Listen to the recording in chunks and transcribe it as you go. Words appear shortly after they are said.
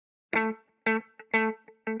Hi,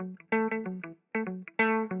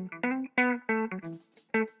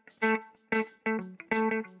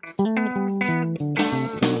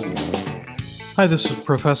 this is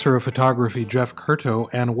Professor of Photography Jeff Curto,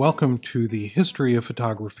 and welcome to the History of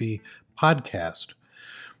Photography podcast.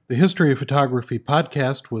 The History of Photography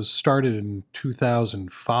podcast was started in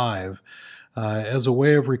 2005 as a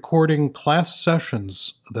way of recording class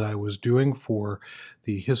sessions that I was doing for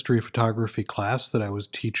the History of Photography class that I was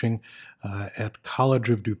teaching at College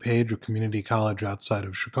of DuPage, a community college outside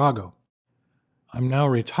of Chicago. I'm now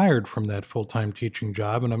retired from that full-time teaching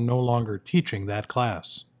job, and I'm no longer teaching that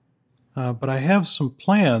class. But I have some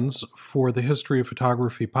plans for the History of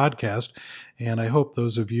Photography podcast, and I hope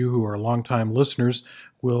those of you who are longtime listeners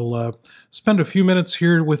will spend a few minutes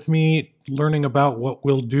here with me learning about what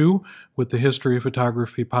we'll do with the History of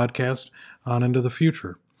Photography podcast on into the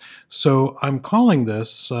future. So I'm calling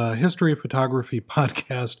this History of Photography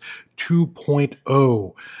Podcast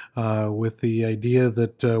 2.0 with the idea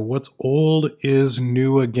that what's old is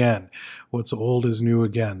new again. What's old is new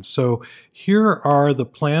again. So here are the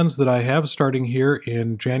plans that I have starting here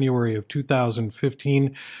in January of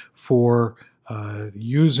 2015 for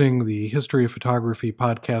using the History of Photography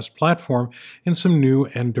podcast platform in some new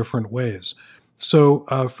and different ways. So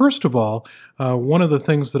first of all, one of the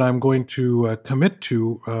things that I'm going to commit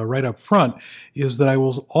to right up front is that I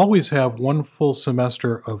will always have one full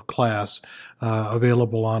semester of class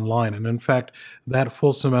available online. And in fact, that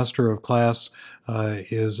full semester of class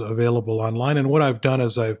is available online. And what I've done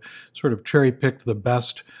is I've sort of cherry-picked the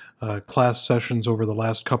best class sessions over the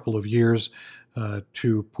last couple of years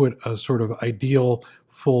to put a sort of ideal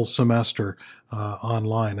full semester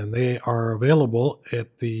online. And they are available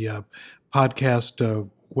at the podcast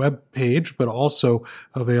web page, but also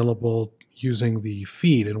available using the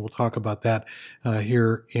feed, and we'll talk about that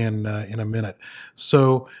here in a minute.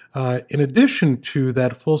 So in addition to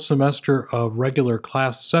that full semester of regular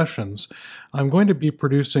class sessions, I'm going to be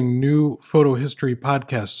producing new photo history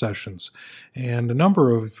podcast sessions. And a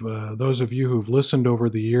number of those of you who've listened over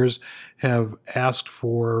the years have asked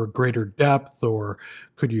for greater depth, or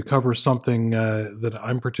could you cover something that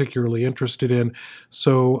I'm particularly interested in?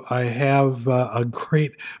 So I have a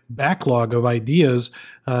great backlog of ideas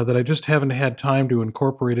that I just haven't had time to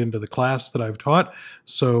incorporate into the class that I've taught.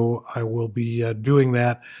 So I will be doing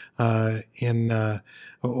that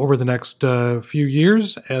over the next few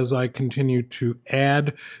years as I continue to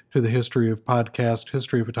add to the History of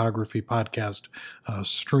Photography podcast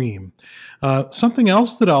stream. Something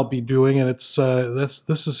else that I'll be doing, and this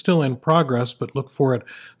is still in progress, but look for it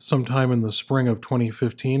sometime in the spring of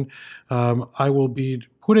 2015. I will be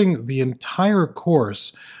putting the entire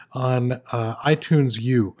course on iTunes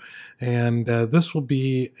U, and this will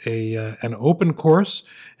be an open course.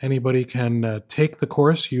 Anybody can take the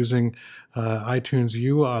course using iTunes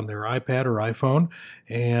U on their iPad or iPhone,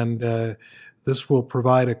 and this will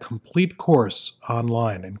provide a complete course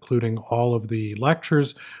online, including all of the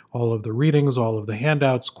lectures, all of the readings, all of the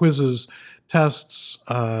handouts, quizzes, tests,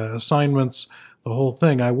 assignments, the whole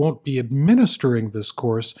thing. I won't be administering this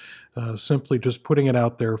course, simply just putting it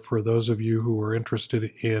out there for those of you who are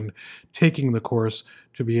interested in taking the course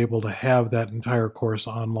to be able to have that entire course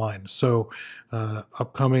online. So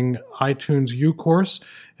upcoming iTunes U course,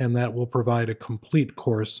 and that will provide a complete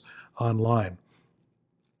course online.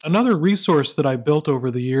 Another resource that I built over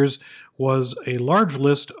the years was a large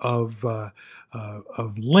list of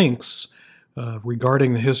links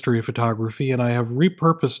regarding the history of photography, and I have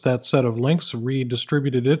repurposed that set of links,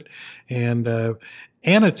 redistributed it, and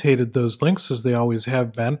annotated those links as they always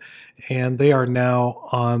have been, and they are now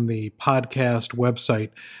on the podcast website,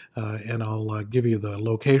 and I'll give you the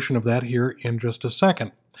location of that here in just a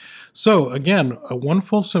second. So again, one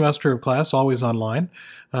full semester of class, always online.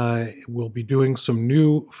 We'll be doing some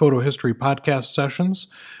new photo history podcast sessions.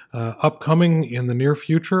 Upcoming in the near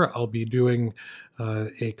future, I'll be doing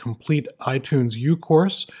a complete iTunes U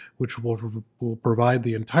course, which will provide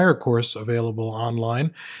the entire course available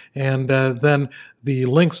online. And then the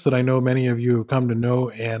links that I know many of you have come to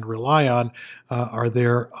know and rely on are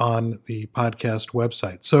there on the podcast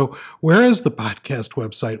website. So where is the podcast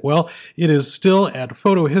website? Well, it is still at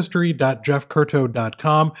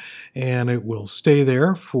photohistory.jeffcurto.com, and it will stay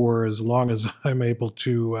there for as long as I'm able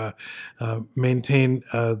to maintain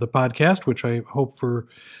the podcast, which I hope to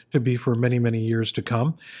be for many, many years to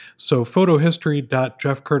come. So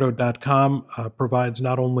photohistory.jeffcurto.com provides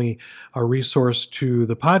not only a resource to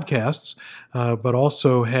the podcasts, but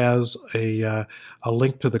also has a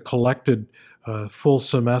link to the collected full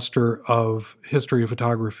semester of history of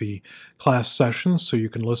photography class sessions, so you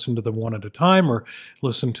can listen to them one at a time or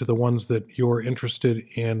listen to the ones that you're interested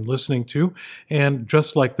in listening to. And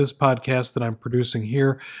just like this podcast that I'm producing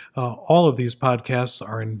here, all of these podcasts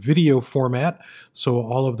are in video format, so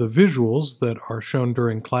all of the visuals that are shown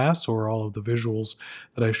during class, or all of the visuals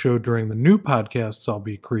that I showed during the new podcasts I'll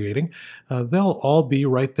be creating, they'll all be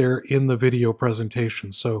right there in the video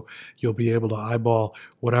presentation, so you'll be able to eyeball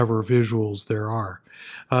whatever visuals there are.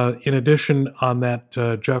 In addition, on that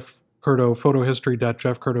Jeff Curto,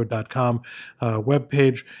 photohistory.jeffcurto.com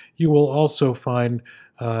webpage, you will also find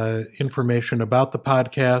information about the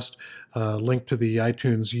podcast, link to the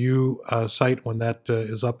iTunes U site when that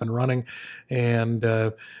is up and running, and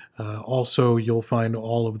also you'll find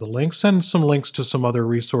all of the links and some links to some other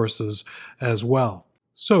resources as well.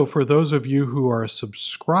 So for those of you who are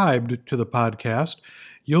subscribed to the podcast,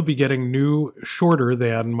 you'll be getting new, shorter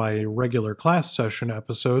than my regular class session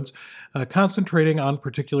episodes, concentrating on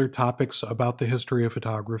particular topics about the history of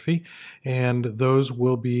photography, and those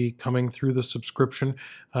will be coming through the subscription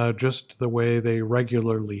just the way they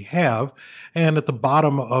regularly have. And at the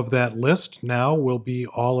bottom of that list now will be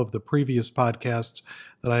all of the previous podcasts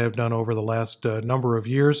that I have done over the last number of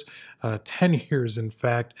years, 10 years, in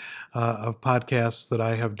fact, of podcasts that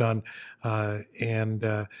I have done,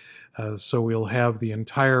 so we'll have the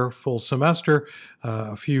entire full semester,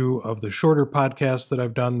 a few of the shorter podcasts that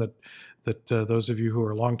I've done that those of you who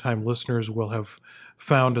are longtime listeners will have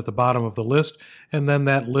found at the bottom of the list, and then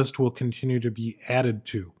that list will continue to be added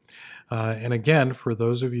to. And again, for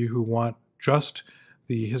those of you who want just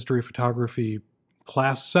the history of photography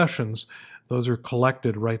class sessions, those are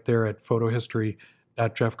collected right there at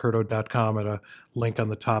photohistory.jeffcurto.com at a link on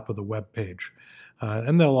the top of the web page.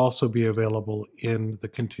 And they'll also be available in the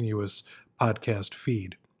continuous podcast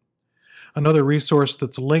feed. Another resource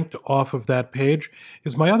that's linked off of that page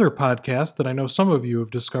is my other podcast that I know some of you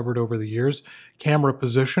have discovered over the years, Camera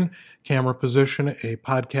Position. Camera Position, a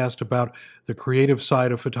podcast about the creative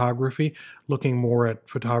side of photography, looking more at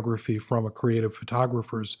photography from a creative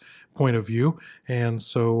photographer's point of view. And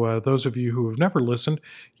so those of you who have never listened,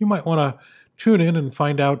 you might want to tune in and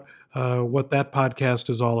find out what that podcast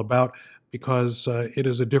is all about, because it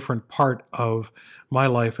is a different part of my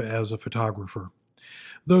life as a photographer.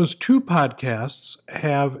 Those two podcasts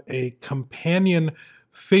have a companion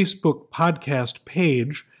Facebook podcast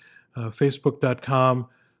page,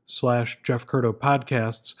 facebook.com/Jeff Curto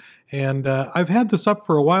Podcasts. And I've had this up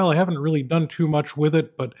for a while. I haven't really done too much with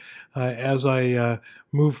it, but as I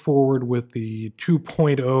move forward with the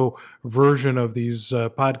 2.0 version of these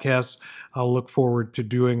podcasts, I'll look forward to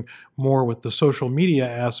doing more with the social media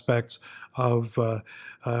aspects of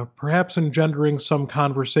perhaps engendering some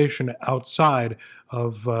conversation outside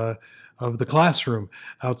of the classroom,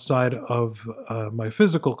 outside of my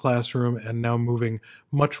physical classroom, and now moving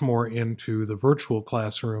much more into the virtual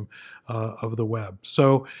classroom of the web.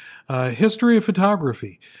 So, History of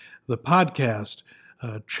Photography, the podcast,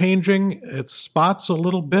 changing its spots a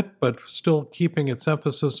little bit, but still keeping its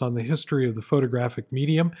emphasis on the history of the photographic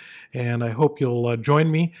medium. And I hope you'll join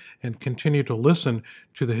me and continue to listen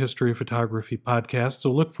to the History of Photography podcast.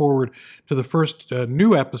 So look forward to the first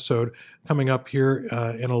new episode coming up here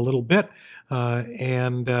in a little bit.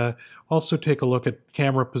 And also take a look at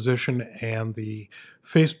Camera Position and the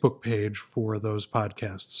Facebook page for those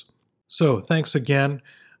podcasts. So thanks again.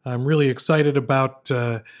 I'm really excited about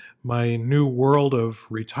my new world of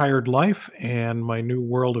retired life and my new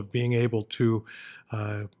world of being able to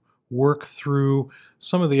work through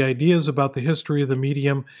some of the ideas about the history of the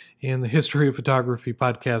medium in the History of Photography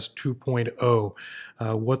Podcast 2.0.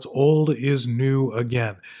 What's old is new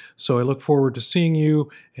again. So I look forward to seeing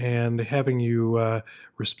you and having you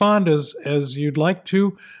respond as you'd like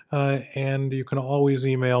to. And you can always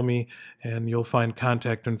email me, and you'll find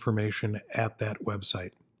contact information at that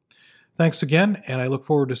website. Thanks again, and I look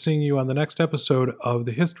forward to seeing you on the next episode of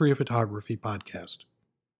the History of Photography podcast.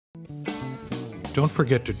 Don't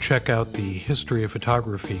forget to check out the History of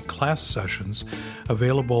Photography class sessions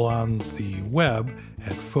available on the web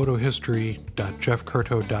at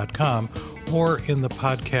photohistory.jeffcurto.com or in the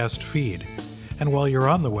podcast feed. And while you're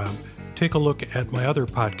on the web, take a look at my other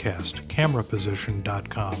podcast,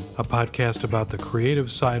 cameraposition.com, a podcast about the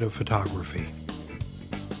creative side of photography.